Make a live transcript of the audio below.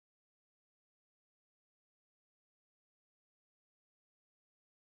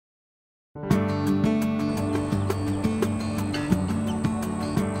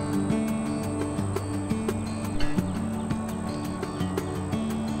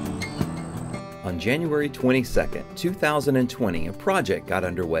On January 22, 2020, a project got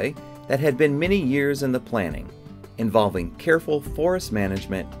underway that had been many years in the planning, involving careful forest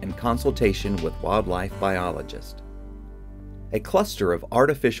management and consultation with wildlife biologists. A cluster of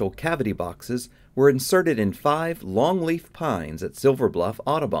artificial cavity boxes were inserted in 5 longleaf pines at Silver Bluff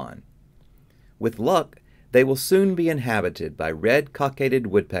Audubon. With luck, they will soon be inhabited by red cockaded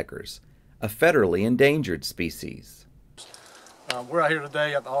woodpeckers, a federally endangered species. We're out here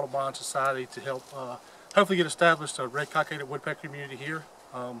today at the Audubon Society to help hopefully get established a red cockaded woodpecker community here.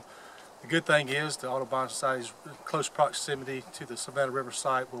 The good thing is the Audubon Society is in close proximity to the Savannah River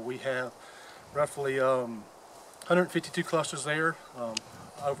site, where we have roughly 152 clusters there,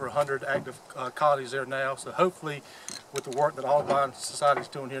 over 100 active colonies there now. So hopefully, with the work that Audubon Society is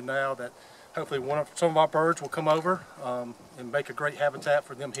doing here now, that hopefully some of our birds will come over and make a great habitat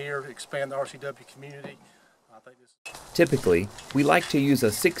for them here, expand the RCW community. Typically, we like to use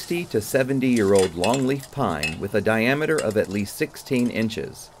a 60 to 70-year-old longleaf pine with a diameter of at least 16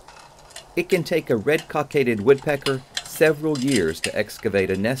 inches. It can take a red cockaded woodpecker several years to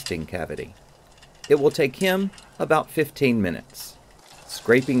excavate a nesting cavity. It will take him about 15 minutes.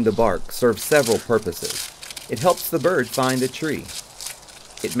 Scraping the bark serves several purposes. It helps the bird find a tree.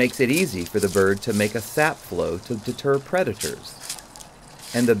 It makes it easy for the bird to make a sap flow to deter predators.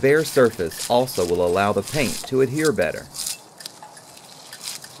 And the bare surface also will allow the paint to adhere better.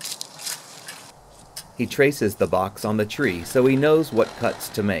 He traces the box on the tree so he knows what cuts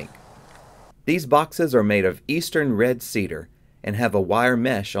to make. These boxes are made of eastern red cedar and have a wire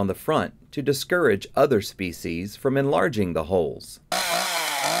mesh on the front to discourage other species from enlarging the holes.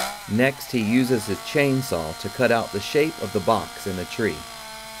 Next, he uses his chainsaw to cut out the shape of the box in the tree.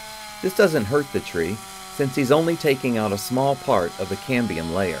 This doesn't hurt the tree, since he's only taking out a small part of the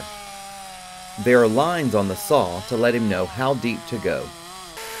cambium layer. There are lines on the saw to let him know how deep to go.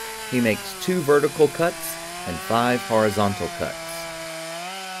 He makes 2 vertical cuts and 5 horizontal cuts.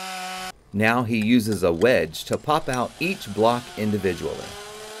 Now he uses a wedge to pop out each block individually.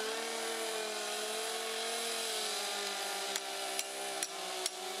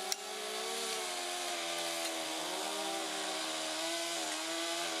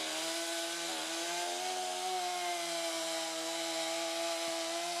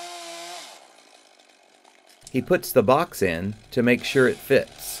 He puts the box in to make sure it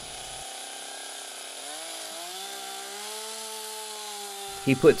fits.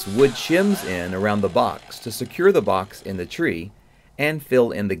 He puts wood shims in around the box to secure the box in the tree and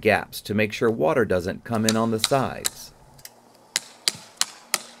fill in the gaps to make sure water doesn't come in on the sides.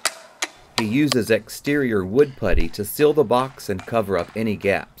 He uses exterior wood putty to seal the box and cover up any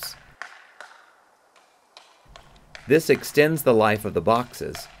gaps. This extends the life of the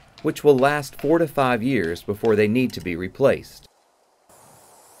boxes, which will last 4 to 5 years before they need to be replaced.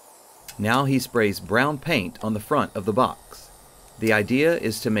 Now he sprays brown paint on the front of the box. The idea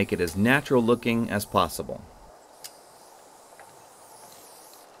is to make it as natural looking as possible.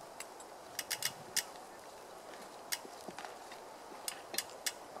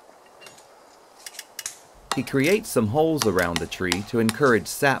 He creates some holes around the tree to encourage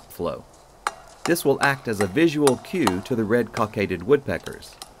sap flow. This will act as a visual cue to the red cockaded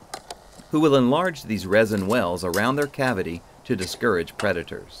woodpeckers, who will enlarge these resin wells around their cavity to discourage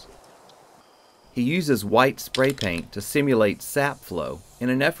predators. He uses white spray paint to simulate sap flow in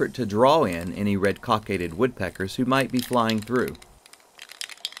an effort to draw in any red cockaded woodpeckers who might be flying through.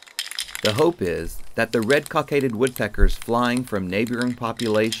 The hope is that the red cockaded woodpeckers flying from neighboring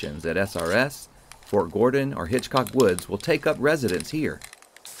populations at SRS, Fort Gordon, or Hitchcock Woods will take up residence here.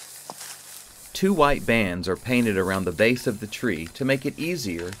 2 white bands are painted around the base of the tree to make it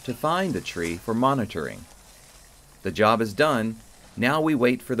easier to find the tree for monitoring. The job is done. Now we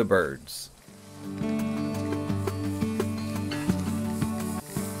wait for the birds.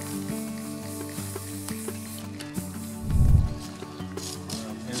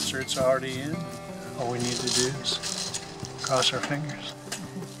 Inserts already in. All we need to do is cross our fingers.